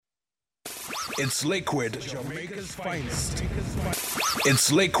It's Liquid, Jamaica's finest.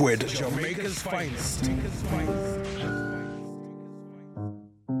 It's Liquid, Jamaica's finest.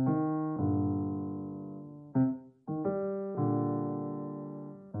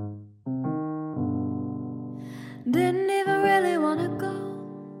 Didn't even really wanna go,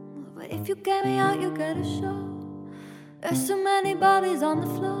 but if you get me out, you get a show. There's so many bodies on the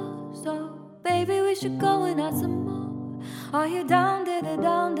floor, so baby, we should go and add some more. Are you down, did it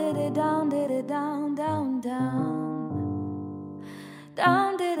down, did it down, did it down, down, down?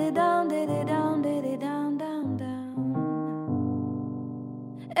 Down, did it down, did it down, did it down, down, down?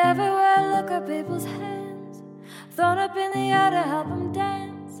 Everywhere I look at people's hands, thrown up in the air to help them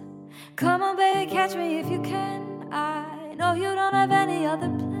dance. Come on, baby, catch me if you can. I know you don't have any other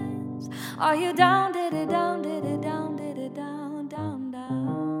plans. Are you down, did it down, did it down, did it down, down,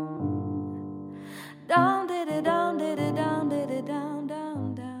 down? Down, did it down, did it down, did it down,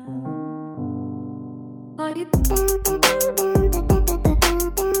 down, down? Are you down,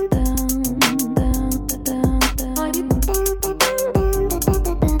 down, down, down? Are you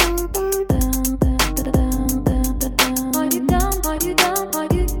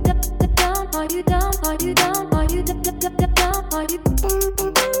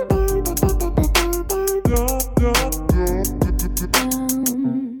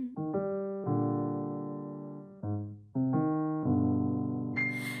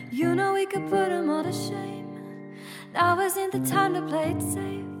You know we could put them all to shame. Now isn't the time to play it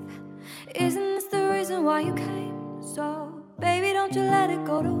safe. Isn't this the reason why you came? So, baby, don't you let it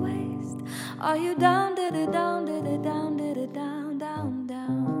go to waste. Are you down, did it down, did it down, did it down, down,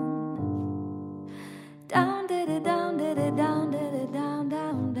 down? Down, did it down, did it down, did it down,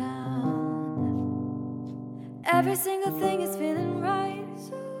 down, down? Every single thing is feeling right.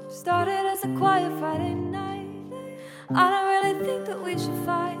 Started as a quiet Friday night. I don't really think that we should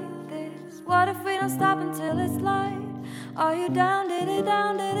fight this. What if we don't stop until it's light? Are you down, did it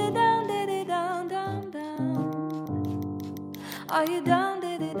down, did it down, did it down, down, down? Are you down,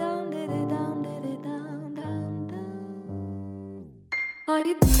 did it down, did it down, did it down, down, down? Are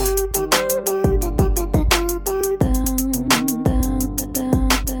you down, down, down,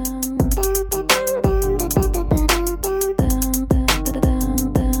 down, down?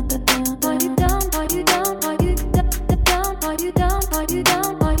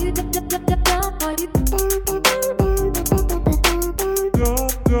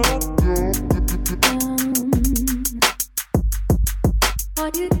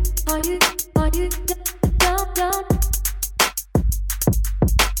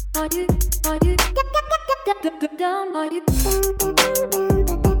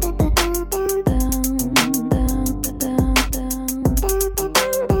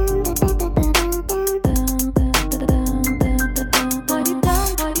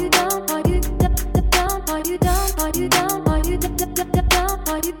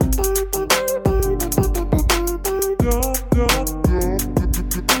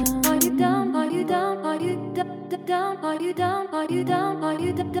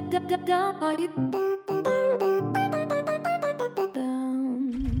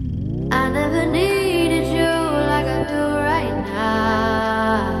 I never needed you like I do right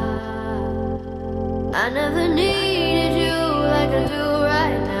now. I never needed you like I do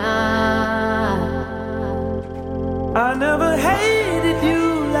right now. I never hated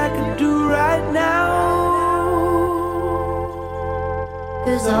you like I do right now.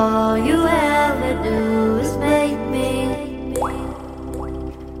 'Cause all you ever do is make me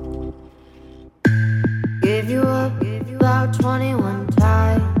give you up about 21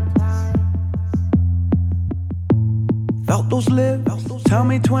 times. Felt those lips, tell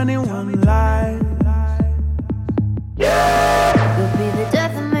me 21 lies. You'll be the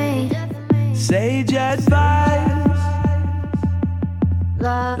death of me. Sage advice.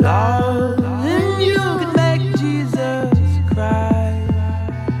 Love, and you can make Jesus cry.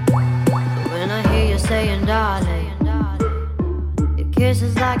 When I hear you saying darling, your kiss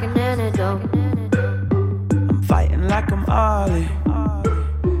is like an antidote. I'm fighting like I'm Ollie,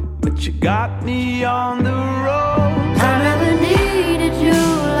 but you got me on the road. I never needed you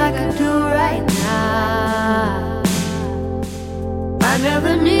like I do right now. I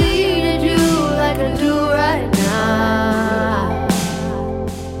never needed you like I do right now.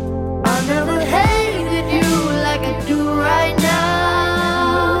 I never hated you like I do right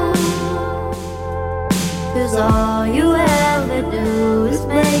now. 'Cause all you ever do is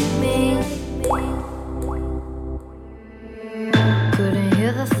make me. Couldn't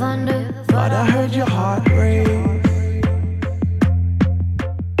hear the thunder, But I heard your heart race.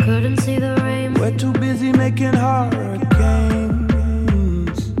 couldn't see the rain. We're too busy making hurricanes.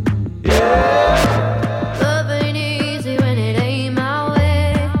 Yeah.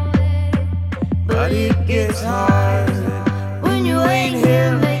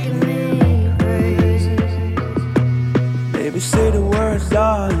 words,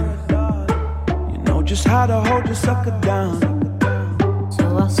 darling. You know just how to hold your sucker down. So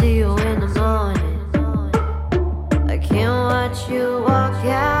I'll see you in the morning. I can't watch you walk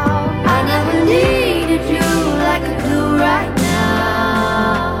out. I never needed you like I do right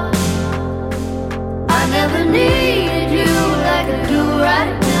now. I never needed you like I do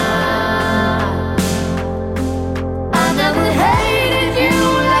right now. I never hated you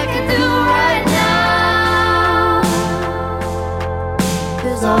like I do right now.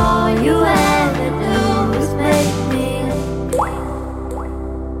 'Cause all you ever do is make me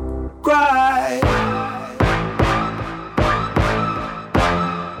Cry.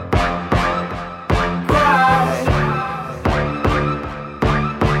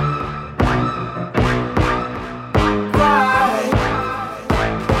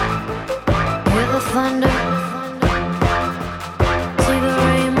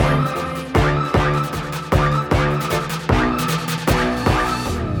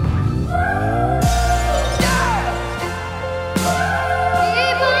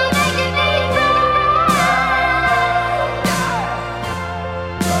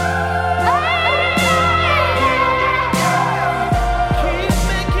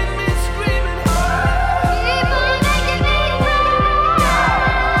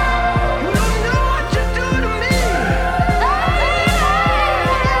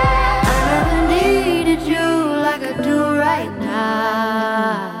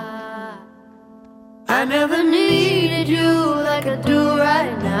 I never needed you like I do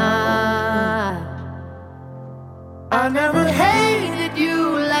right now. I never hated you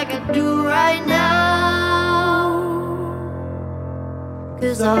like I do right now.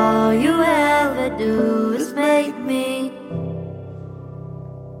 'Cause all you ever do is make me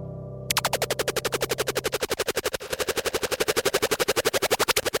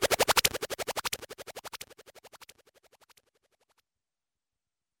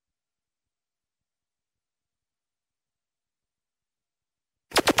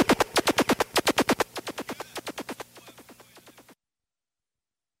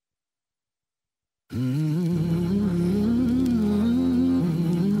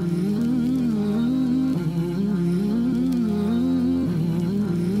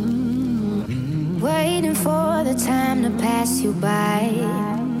waiting for the time to pass you by.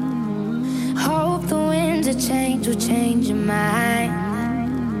 Hope the winds of change will change your mind.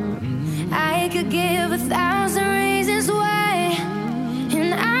 I could give 1,000 reasons why,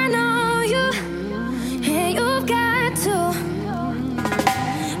 and I know you, and you've got to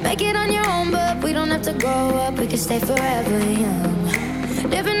make it on your own, but we don't have to grow up, we can stay forever young.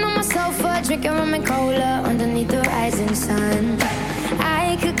 Living on my sofa, drinking rum and cola underneath the rising sun.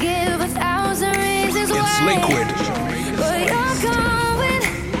 I could give 1,000 reasons why. It's Liquid. But you're going,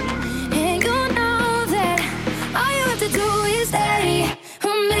 and you know that all you have to do is stay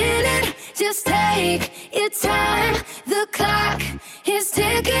a minute. Just take your time. The clock is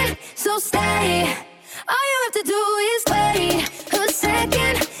ticking, so stay. All you have to do is wait a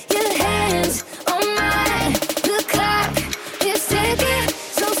second. Your hands on mine. The clock is ticking,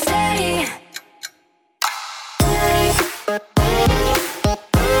 so stay.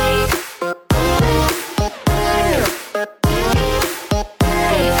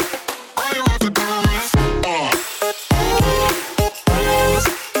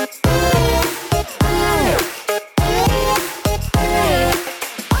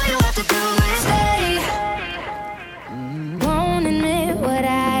 Won't admit what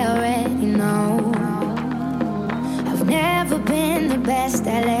I already know. I've never been the best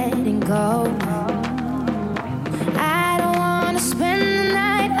at letting go. I don't wanna spend the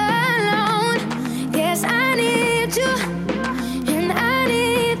night alone. Yes, I need you, and I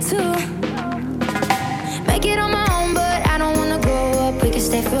need to make it on my own, but I don't wanna grow up, we can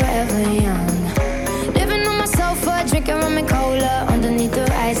stay forever young. Living on my sofa, drinking rum and cola underneath the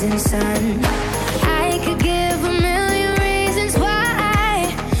rising sun. I could give 1,000,000 reasons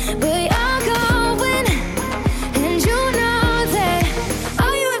why, but you're going, and you know that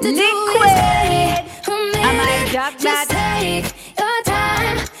all you have to do is wait a minute. Just take your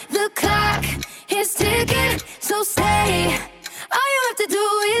time. The clock is ticking, so stay. All you have to do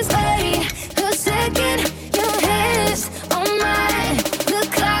is wait a second. Your hands on mine. The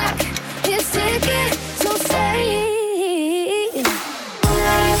clock is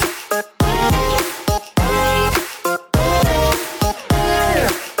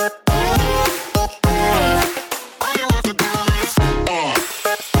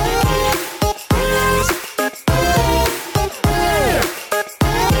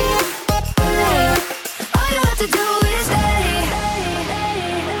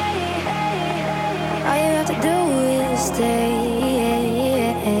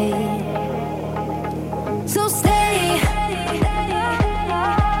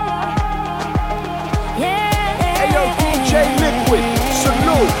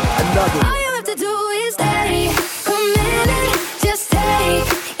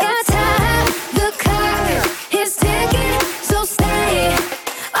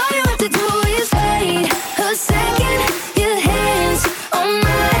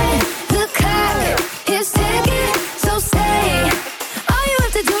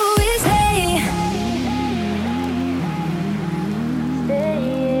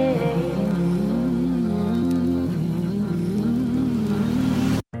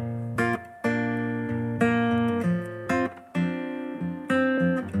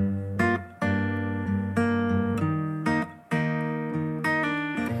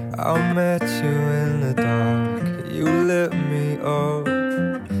I met you in the dark. You lit me up.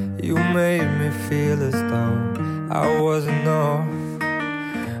 You made me feel as though I wasn't off.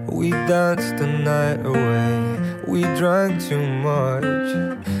 We danced the night away. We drank too much.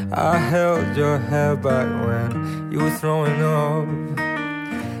 I held your hair back when you were throwing up.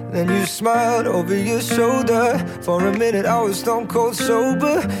 Then you smiled over your shoulder. For a minute I was stone cold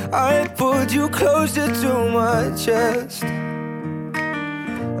sober. I pulled you closer to my chest,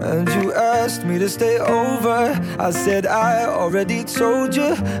 and you asked me to stay over. I said I already told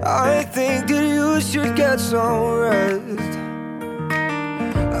you. I think that you should get some rest.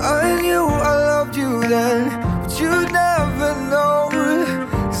 I knew I loved you then, but you'd never know.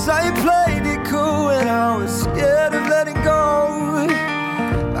 'Cause I played it cool when I was scared of letting go.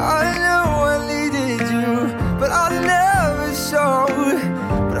 I knew I needed you, but I never showed.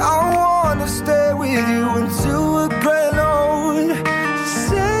 But I wanna stay with you until we're grown old. Just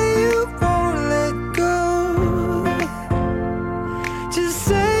say you won't let go. Just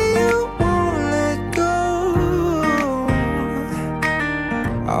say you won't let go.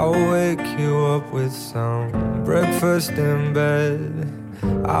 I'll wake you up with some breakfast in bed.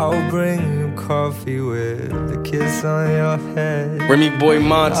 I'll bring you coffee with a kiss on your head. Remy Boy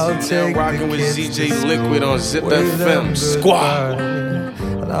Monster, now rocking with ZJ Liquid on Zip FM. Squad.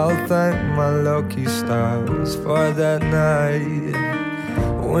 And I'll thank my lucky stars for that night.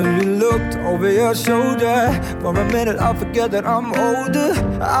 When you looked over your shoulder, for a minute I forget that I'm older.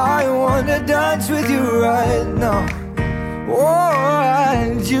 I wanna dance with you right now. Oh,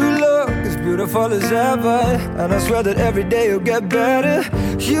 and you look as beautiful as ever, and I swear that every day you'll get better.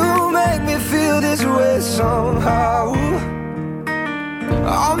 You make me feel this way somehow.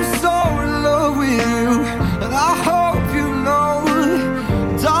 I'm so in love with you, and I hope you know,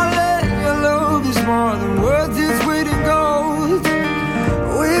 darling, your love is more than worth its weight in gold.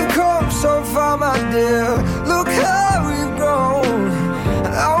 We've come so far, my dear, look how we've grown.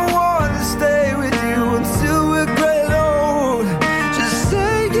 And I wanna stay with you until we're great old. Just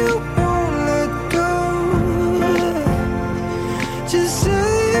say you won't let go. Just say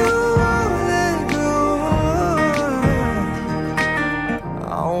you won't let go.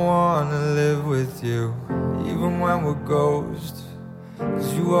 I wanna live with you, even when we're ghosts. 'Cause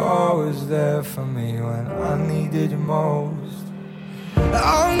you were always there for me when I needed you most.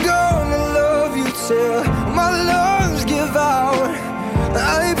 I'm gonna love you till my lungs give out.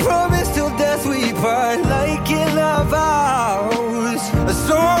 I promise till death we part, like in our vows.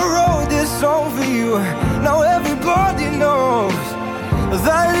 So I wrote this song for you. Now everybody knows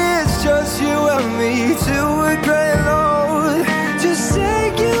that it's just you and me till we're gray and old. Just say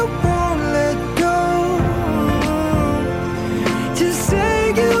you won't let go. Just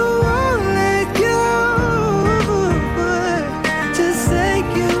say you won't let go. Just say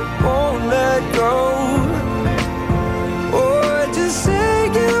you won't let go. Oh, just say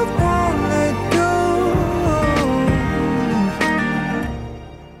you won't let go.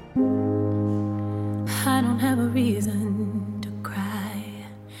 I don't have a reason to cry,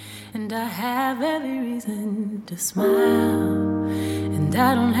 and I have every reason to smile, and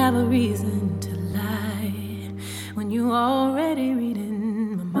I don't have a reason to lie when you already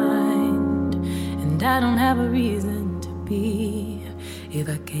reading my mind, and I don't have a reason to be if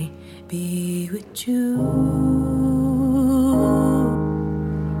I can't be with you.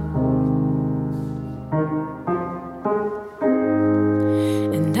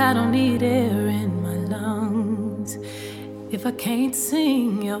 And I don't need air in my lungs if I can't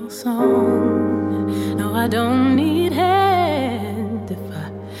sing your song. No, I don't need hand if I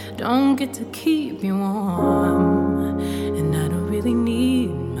don't get to keep you warm. And I don't really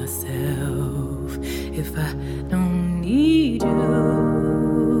need myself if I don't need you.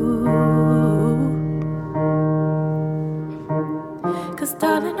 'Cause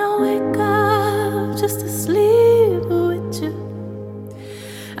darling, I wake up just to sleep with you.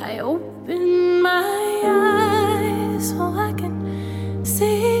 I open my eyes so I can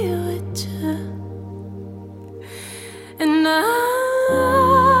see you with you. And I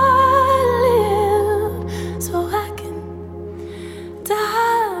live so I can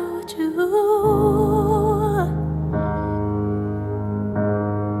die with you.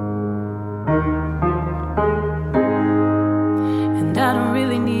 And I don't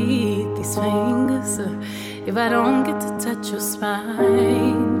really need these fingers if I don't get to touch your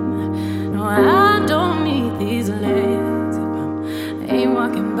spine. No, I don't need these legs if I ain't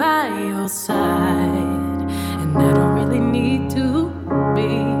walking by your side. And I don't really need to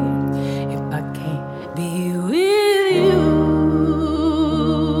be if I can't be with you.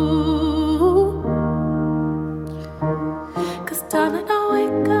 'Cause darling, I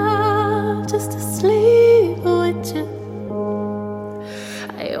wake up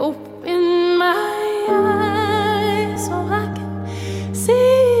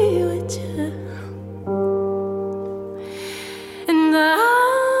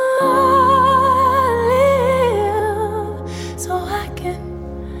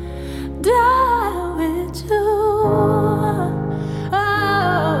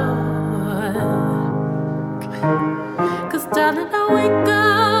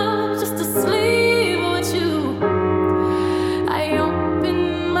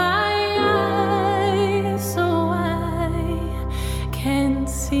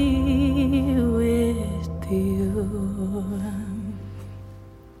see with you.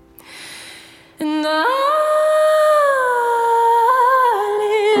 And I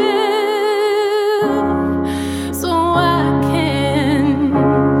live so I can.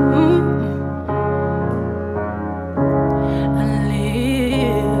 I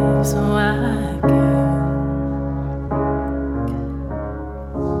live so I can.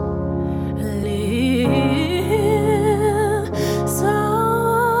 I live so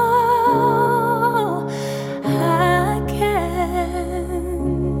I can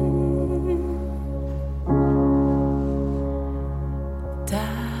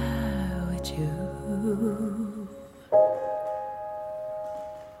die with you.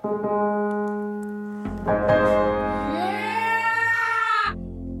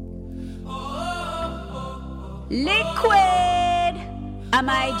 Liquid, am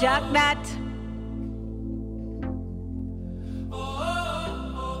I Jack that?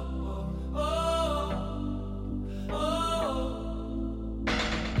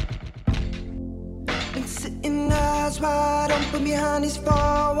 Been sitting eyes wide open behind these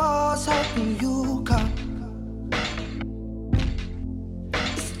four walls, hoping you come.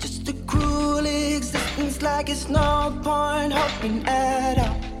 It's just a cruel existence, like it's no point hoping at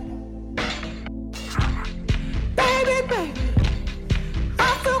all. Baby, baby,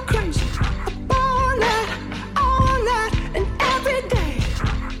 I feel crazy up all night, and every day.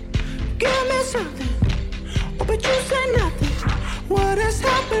 Give me something, but you say nothing. What is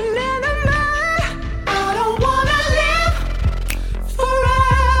happening to me? I don't wanna live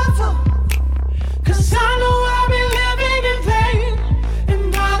forever, 'cause I know I've been living in vain, and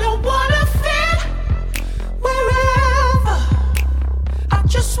I don't wanna fit wherever. I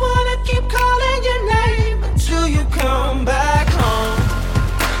just wanna keep calling your name until you come back home.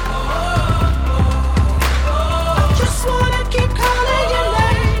 I just wanna keep calling your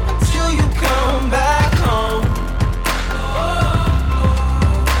name until you come back home.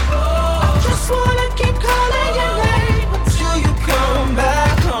 I just wanna keep calling your name until you come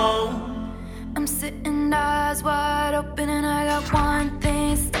back home. I'm sitting eyes wide open and I got one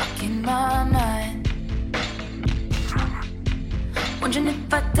thing stuck in my mind. Wondering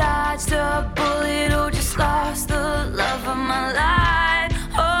if I dodged a bullet or just lost the love of my life.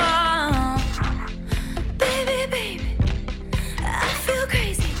 Oh, baby, baby, I feel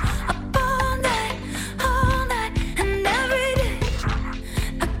crazy up all night, and every day.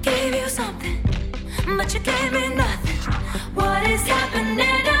 I gave you something, but you gave me nothing. What is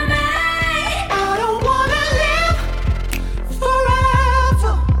happening to me? I don't wanna live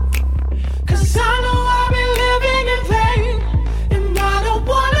forever, 'cause I know I've been living in vain, and I don't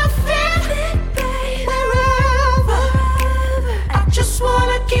wanna fit wherever. I just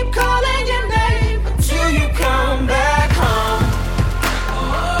wanna keep calling your name until you come back home.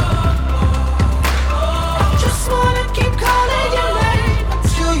 I just wanna keep calling your name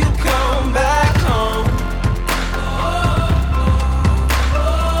until you come back home.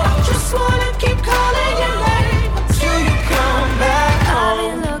 I just wanna keep calling your name until you come back I've home.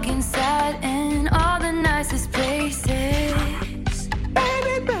 been looking sad in all the nicest places.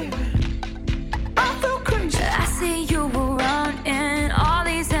 Baby, baby, I feel crazy. I see you around in all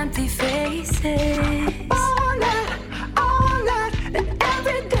these empty faces. All night, and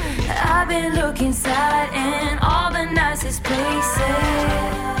every day. I've been looking sad in all the nicest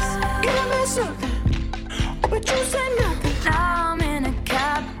places. Give me something, but you say nothing. Now I'm in a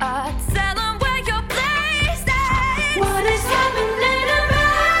cab, I tell them where your place is. What is happening to me?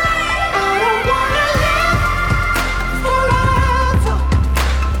 I don't wanna live forever,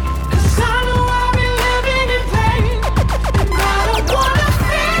 'cause I know I've been living in vain, and I don't wanna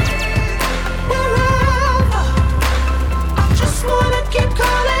fit wherever. I just wanna keep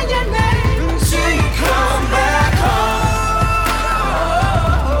calling your name until you come back home.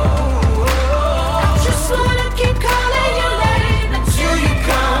 I just wanna keep calling your name until you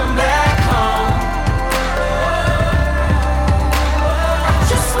come back home. I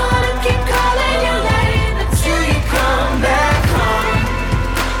just wanna keep calling your name until you come back home.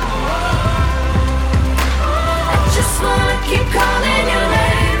 I just wanna keep calling your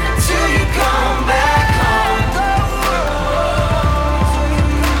name until you come back home.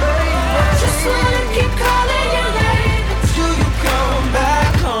 I just wanna keep calling your name until you come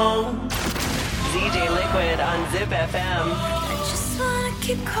back home. DJ Liquid on Zip FM. I just wanna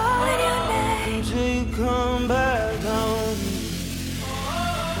keep calling your name Until you come back home.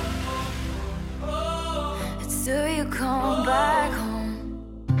 until you come back home.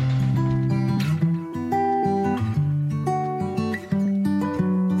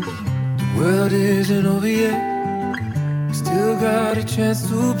 The world isn't over yet. Still got a chance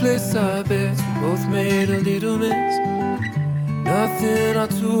to place our bets. We both made a little mess. Nothing our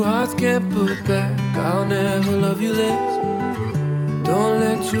two hearts can't put back. I'll never love you less. Don't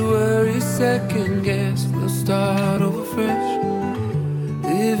let your worries second guess. We'll start over fresh.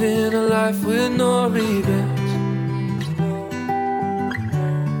 Living a life with no regrets.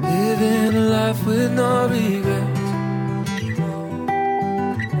 Living a life with no regrets.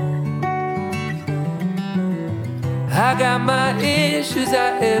 I got my issues,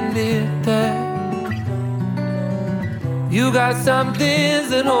 I admit that. You got some things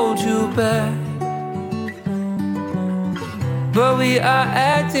that hold you back. But we are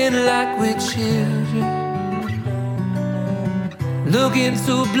acting like we're children, looking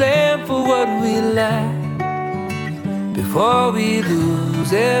to blame for what we lack. Before we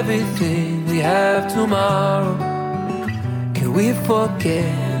lose everything we have tomorrow, can we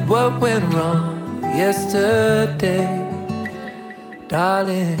forget what went wrong yesterday?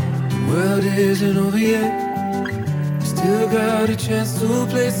 Darling, the world isn't over yet. Still got a chance to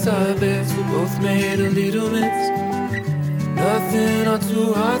place our bets. We both made a little mess. Nothing our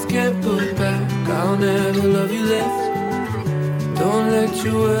two hearts can't put back. I'll never love you less. Don't let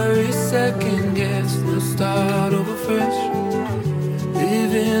your worries second guess. We'll start over fresh.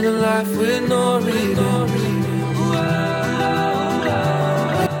 Living a life with no regrets.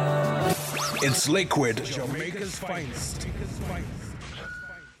 It's Liquid, Jamaica's finest.